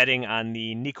in betting on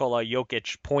the Nikola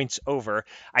Jokic points over.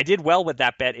 I did well with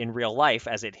that bet in real life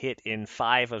as it hit in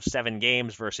 5 of 7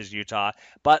 games versus Utah,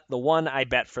 but the one I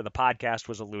bet for the podcast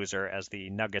was a loser as the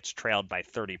Nuggets trailed by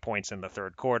 30 points in the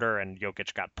third quarter and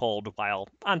Jokic got pulled while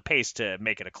on pace to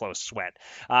make it a close sweat.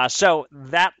 So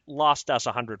that lost us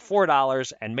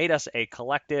 $104 and made us a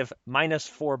collective minus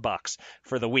 $4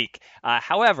 for the week.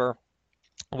 However,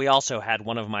 we also had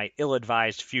one of my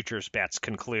ill-advised futures bets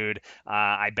conclude.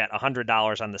 I bet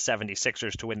 $100 on the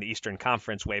 76ers to win the Eastern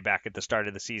Conference way back at the start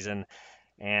of the season,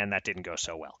 and that didn't go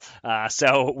so well.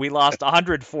 So we lost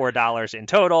 $104 in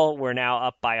total. We're now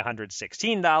up by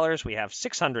 $116. We have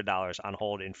 $600 on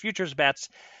hold in futures bets.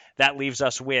 That leaves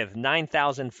us with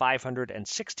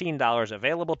 $9,516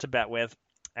 available to bet with,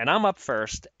 and I'm up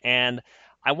first, and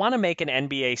I want to make an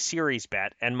NBA series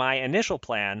bet, and my initial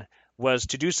plan was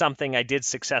to do something I did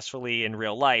successfully in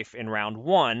real life in round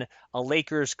 1, a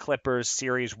Lakers-Clippers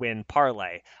series win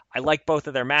parlay. I like both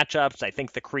of their matchups. I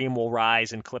think the cream will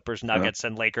rise in Clippers-Nuggets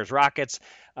and Lakers-Rockets.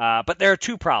 But there are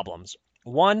two problems.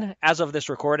 One, as of this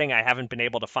recording, I haven't been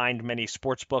able to find many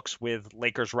sports books with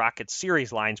Lakers-Rockets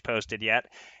series lines posted yet.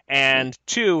 And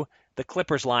two, the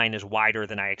Clippers line is wider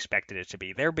than I expected it to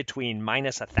be. They're between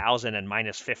minus 1,000 and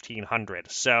minus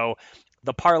 1,500. So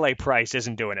the parlay price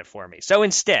isn't doing it for me. So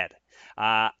instead,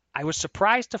 I was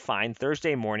surprised to find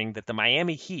Thursday morning that the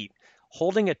Miami Heat,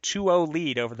 holding a 2-0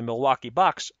 lead over the Milwaukee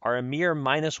Bucks, are a mere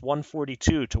minus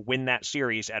 142 to win that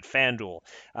series at FanDuel.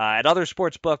 At other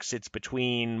sports books, it's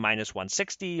between minus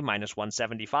 160, minus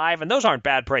 175, and those aren't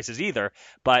bad prices either,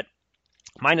 but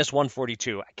minus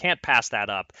 142, I can't pass that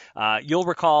up. You'll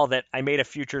recall that I made a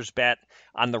futures bet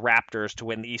on the Raptors to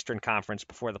win the Eastern Conference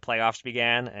before the playoffs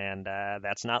began, and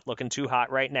that's not looking too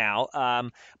hot right now.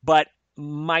 But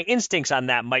my instincts on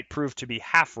that might prove to be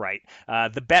half right.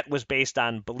 The bet was based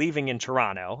on believing in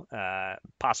Toronto,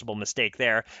 possible mistake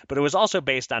there, but it was also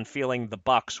based on feeling the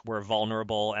Bucks were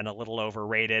vulnerable and a little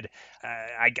overrated.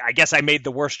 I guess I made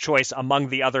the worst choice among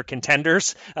the other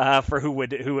contenders for who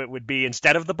it would be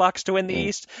instead of the Bucks to win the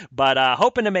East, but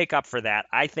hoping to make up for that.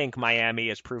 I think Miami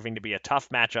is proving to be a tough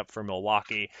matchup for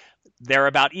Milwaukee. They're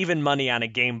about even money on a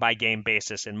game-by-game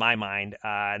basis in my mind,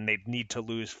 and they need to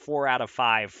lose 4 out of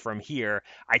 5 from here.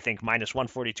 I think minus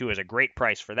 142 is a great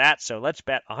price for that, so let's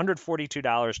bet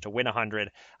 $142 to win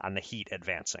 100 on the Heat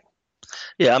advancing.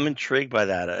 Yeah, I'm intrigued by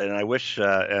that, and I wish,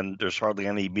 and there's hardly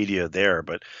any media there,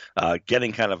 but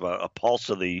getting kind of a pulse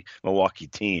of the Milwaukee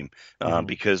team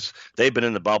because they've been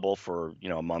in the bubble for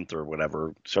a month or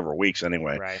whatever, several weeks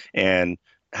anyway, right. And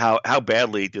how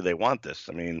badly do they want this?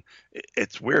 I mean,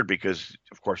 it's weird because,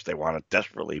 of course, they want it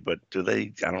desperately, but do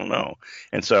they? I don't know.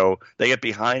 And so they get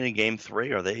behind in Game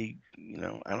 3. Are they?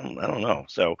 I don't know.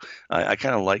 So I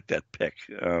kind of like that pick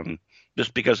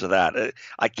just because of that.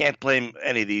 I can't blame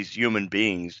any of these human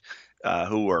beings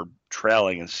who are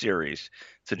trailing in series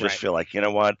to just feel like, you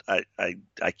know what,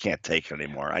 I can't take it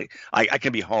anymore. I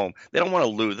can be home. They don't want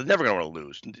to lose. They're never going to want to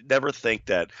lose. Never think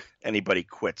that anybody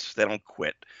quits. They don't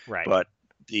quit. Right. But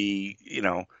they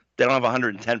don't have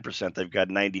 110%. They've got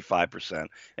 95%,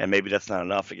 and maybe that's not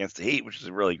enough against the Heat, which is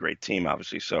a really great team,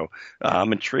 obviously. So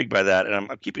I'm intrigued by that, and I'm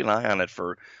keeping an eye on it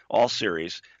for all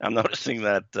series. I'm noticing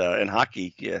that in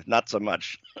hockey, not so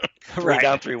much. 3 Right.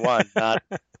 down, 3-1,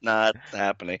 not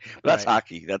happening. But that's Right.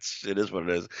 hockey. It is what it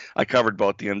is. I covered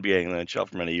both the NBA and the NHL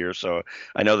for many years, so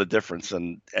I know the difference.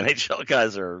 And NHL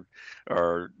guys are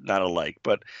not alike.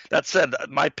 But that said,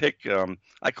 my pick,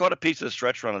 I caught a piece of the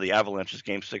stretch run of the Avalanche's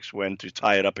Game 6 win to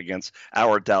tie it up against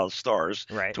our Dallas Stars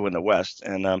Right. to win the West.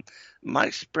 And my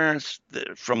experience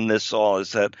from this all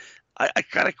is that I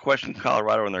kind of question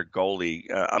Colorado and their goalie.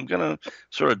 I'm going to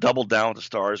sort of double down with the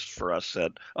Stars for us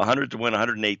at 100 to win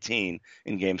 118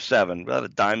 in Game 7. About a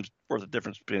dime's worth of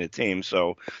difference between the teams,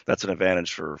 so that's an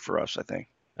advantage for us, I think.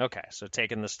 Okay, so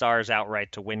taking the Stars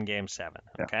outright to win Game 7.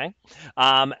 Yeah. Okay.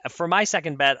 For my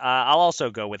second bet, I'll also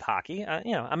go with hockey.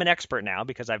 I'm an expert now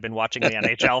because I've been watching the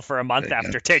NHL for a month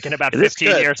after taking about 15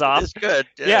 years off. It's good.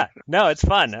 Yeah, no, it's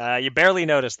fun. You barely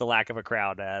notice the lack of a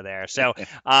crowd there. So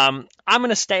I'm going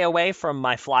to stay away from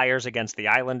my Flyers against the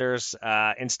Islanders.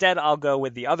 Instead, I'll go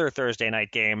with the other Thursday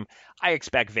night game. I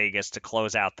expect Vegas to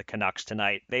close out the Canucks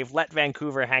tonight. They've let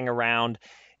Vancouver hang around.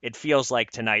 It feels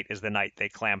like tonight is the night they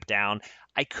clamp down.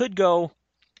 I could go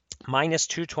minus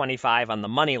 225 on the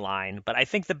money line, but I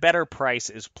think the better price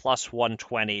is plus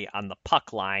 120 on the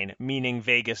puck line, meaning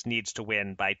Vegas needs to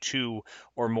win by 2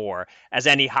 or more. As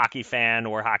any hockey fan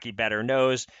or hockey bettor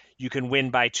knows, you can win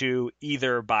by 2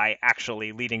 either by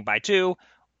actually leading by 2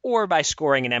 or by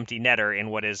scoring an empty netter in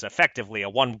what is effectively a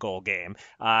one-goal game.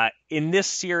 In this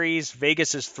series,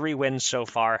 Vegas's 3 wins so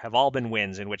far have all been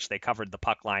wins in which they covered the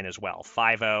puck line as well,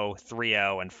 5-0,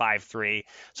 3-0, and 5-3.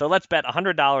 So let's bet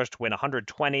 $100 to win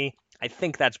 120. I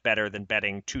think that's better than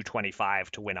betting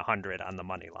 225 to win 100 on the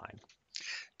money line.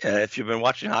 If you've been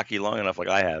watching hockey long enough, like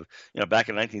I have, back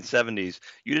in the 1970s,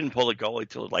 you didn't pull the goalie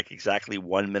till like exactly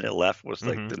 1 minute left was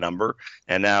like the number,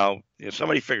 and now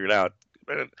somebody figured out,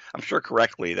 I'm sure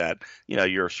correctly, that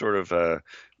your sort of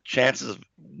chances of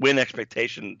win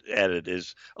expectation added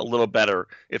is a little better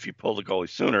if you pull the goalie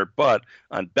sooner. But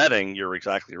on betting, you're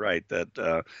exactly right.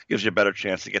 That gives you a better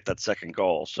chance to get that second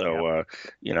goal. So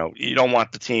you don't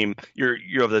want the team.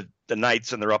 You have the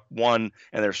Knights and they're up 1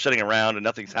 and they're sitting around and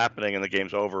nothing's happening and the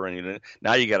game's over and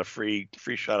now you got a free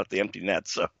shot at the empty net.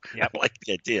 So I like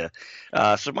the idea.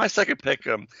 So my second pick,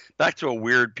 back to a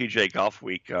weird PGA Golf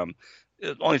week.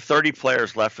 Only 30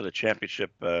 players left for the championship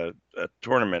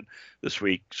tournament this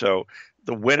week. So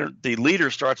the leader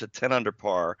starts at 10 under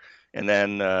par, and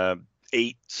then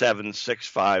 8, 7, 6,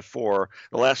 5, 4.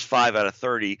 The last 5 out of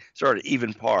 30 start at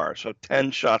even par. So 10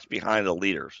 shots behind the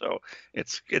leader. So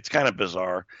it's kind of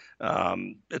bizarre.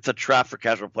 It's a trap for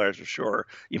casual players for sure.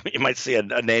 You might see a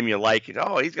name you like, and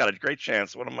he's got a great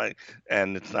chance.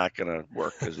 And it's not going to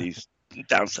work because he's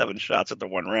down 7 shots at the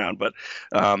one round. But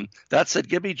that said,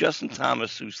 give me Justin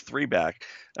Thomas, who's 3 back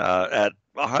at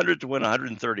 100 to win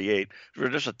 138 for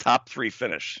just a top 3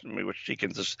 finish, which he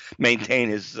can just maintain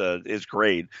his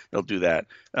grade. They'll do that.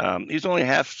 He's only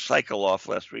half cycle off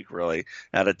last week, really,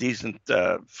 at a decent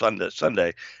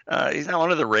Sunday. He's now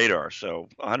under the radar. So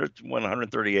 100 to win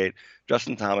 138,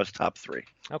 Justin Thomas, top 3.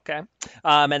 Okay.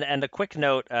 And a quick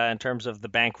note in terms of the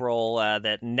bankroll,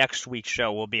 that next week's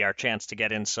show will be our chance to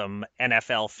get in some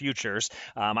NFL futures.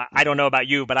 I don't know about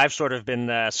you, but I've sort of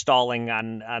been stalling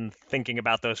on thinking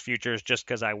about those futures just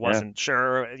because I wasn't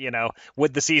sure,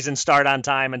 would the season start on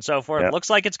time and so forth. Looks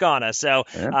like it's gonna. So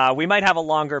we might have a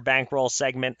longer bankroll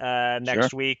segment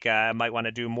next week. Might want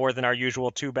to do more than our usual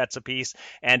 2 bets apiece.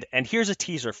 And here's a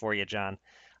teaser for you, John.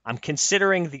 I'm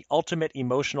considering the ultimate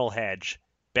emotional hedge,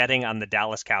 betting on the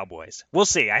Dallas Cowboys. We'll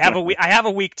see. I have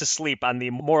a week to sleep on the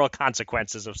moral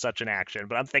consequences of such an action,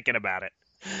 but I'm thinking about it.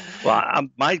 Well,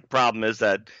 my problem is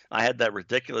that I had that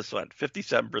ridiculous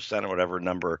 57% or whatever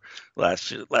number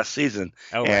last season,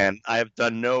 and I have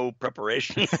done no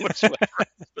preparation whatsoever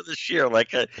for this year.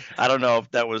 Like I don't know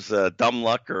if that was dumb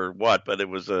luck or what, but it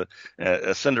was a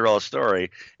Cinderella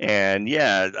story. And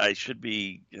I should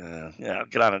be I'll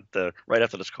get on it right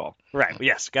after this call. Right.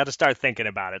 Yes. Got to start thinking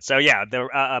about it. So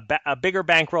a bigger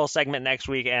bankroll segment next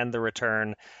week and the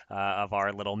return of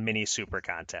our little mini super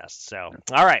contest. So,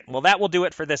 all right. Well, that will do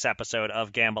it for this episode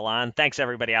of Gamble On. Thanks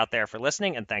everybody out there for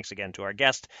listening, and thanks again to our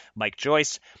guest, Mike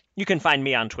Joyce. You can find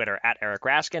me on Twitter at Eric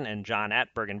Raskin and John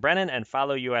at Bergen Brennan, and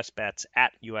follow US Bets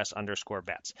at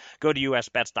US_bets. Go to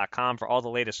usbets.com for all the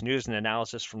latest news and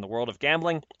analysis from the world of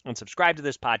gambling, and subscribe to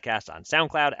this podcast on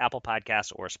SoundCloud, Apple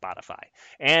Podcasts, or Spotify.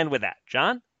 And with that,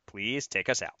 John, please take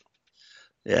us out.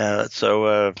 Yeah,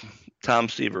 so Tom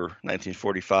Seaver,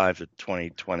 1945 to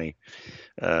 2020.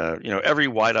 Every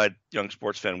wide-eyed young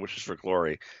sports fan wishes for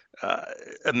glory.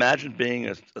 Imagine being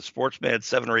a sports mad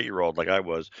 7 or 8 year old like I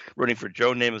was, rooting for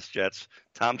Joe Namath's Jets,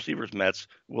 Tom Seaver's Mets,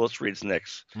 Willis Reed's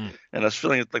Knicks, and us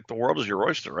feeling like the world is your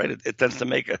oyster, right? It tends to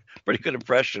make a pretty good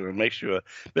impression and makes you a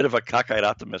bit of a cockeyed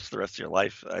optimist the rest of your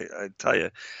life. I tell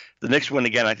you, the Knicks win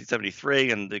again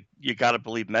 1973, and you got to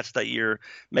believe Mets that year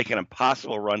make an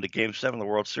impossible run to Game 7 of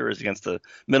the World Series against the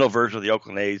middle version of the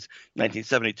Oakland A's,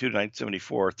 1972 to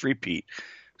 1974 three-peat.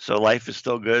 So life is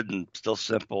still good and still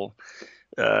simple.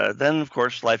 Then, of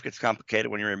course, life gets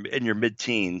complicated when you're in your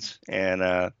mid-teens,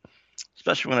 and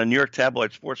especially when a New York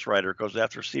tabloid sports writer goes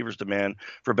after Seaver's demand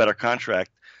for a better contract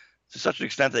to such an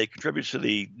extent that he contributes to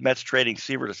the Mets trading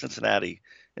Seaver to Cincinnati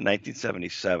in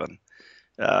 1977.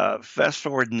 Fast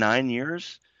forward 9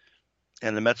 years,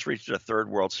 and the Mets reached their third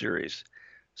World Series.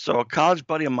 So a college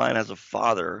buddy of mine has a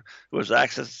father who has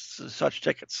access to such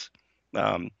tickets.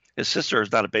 His sister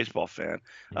is not a baseball fan,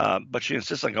 but she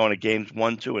insists on going to games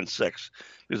 1, 2, and 6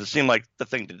 because it seemed like the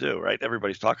thing to do, right?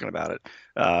 Everybody's talking about it.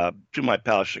 To my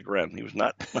pal's chagrin, he was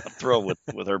not thrilled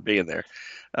with her being there.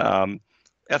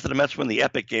 After the Mets win the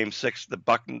epic Game 6,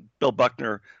 Bill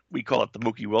Buckner, we call it the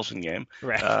Mookie Wilson game.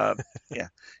 Right.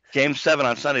 Game 7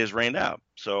 on Sunday is rained out.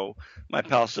 So my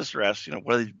pal's sister asks,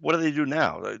 what do they do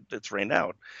now? It's rained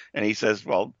out. And he says,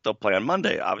 well, they'll play on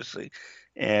Monday, obviously.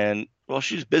 And, well,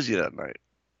 she's busy that night.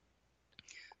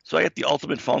 So I get the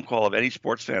ultimate phone call of any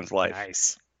sports fan's life.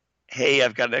 Nice. Hey,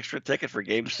 I've got an extra ticket for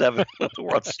Game 7 of the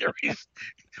World Series.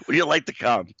 Would you like to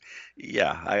come?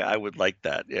 Yeah, I would like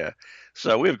that. Yeah.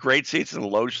 So we have great seats in the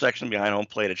loge section behind home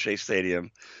plate at Shea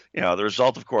Stadium. The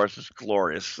result, of course, is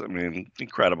glorious. I mean,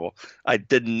 incredible. I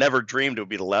never dreamed it would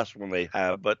be the last one they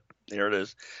have, but here it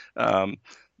is.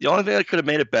 The only thing that could have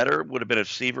made it better would have been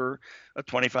if Seaver, a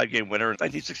 25-game winner in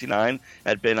 1969,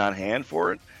 had been on hand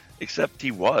for it, except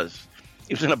he was.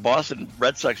 He was in a Boston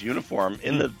Red Sox uniform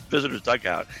in the visitor's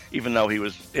dugout, even though he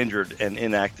was injured and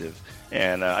inactive.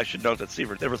 And I should note that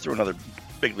Seaver never threw another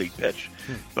big league pitch,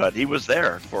 but he was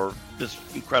there for this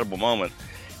incredible moment.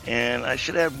 And I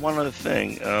should add one other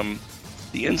thing.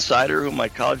 The insider who my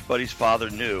college buddy's father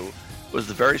knew was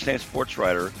the very same sports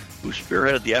writer who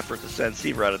spearheaded the effort to send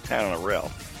Seaver out of town on a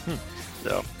rail.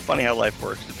 So funny how life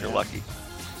works if you're lucky.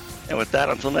 And with that,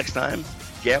 until next time,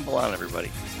 gamble on,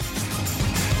 everybody.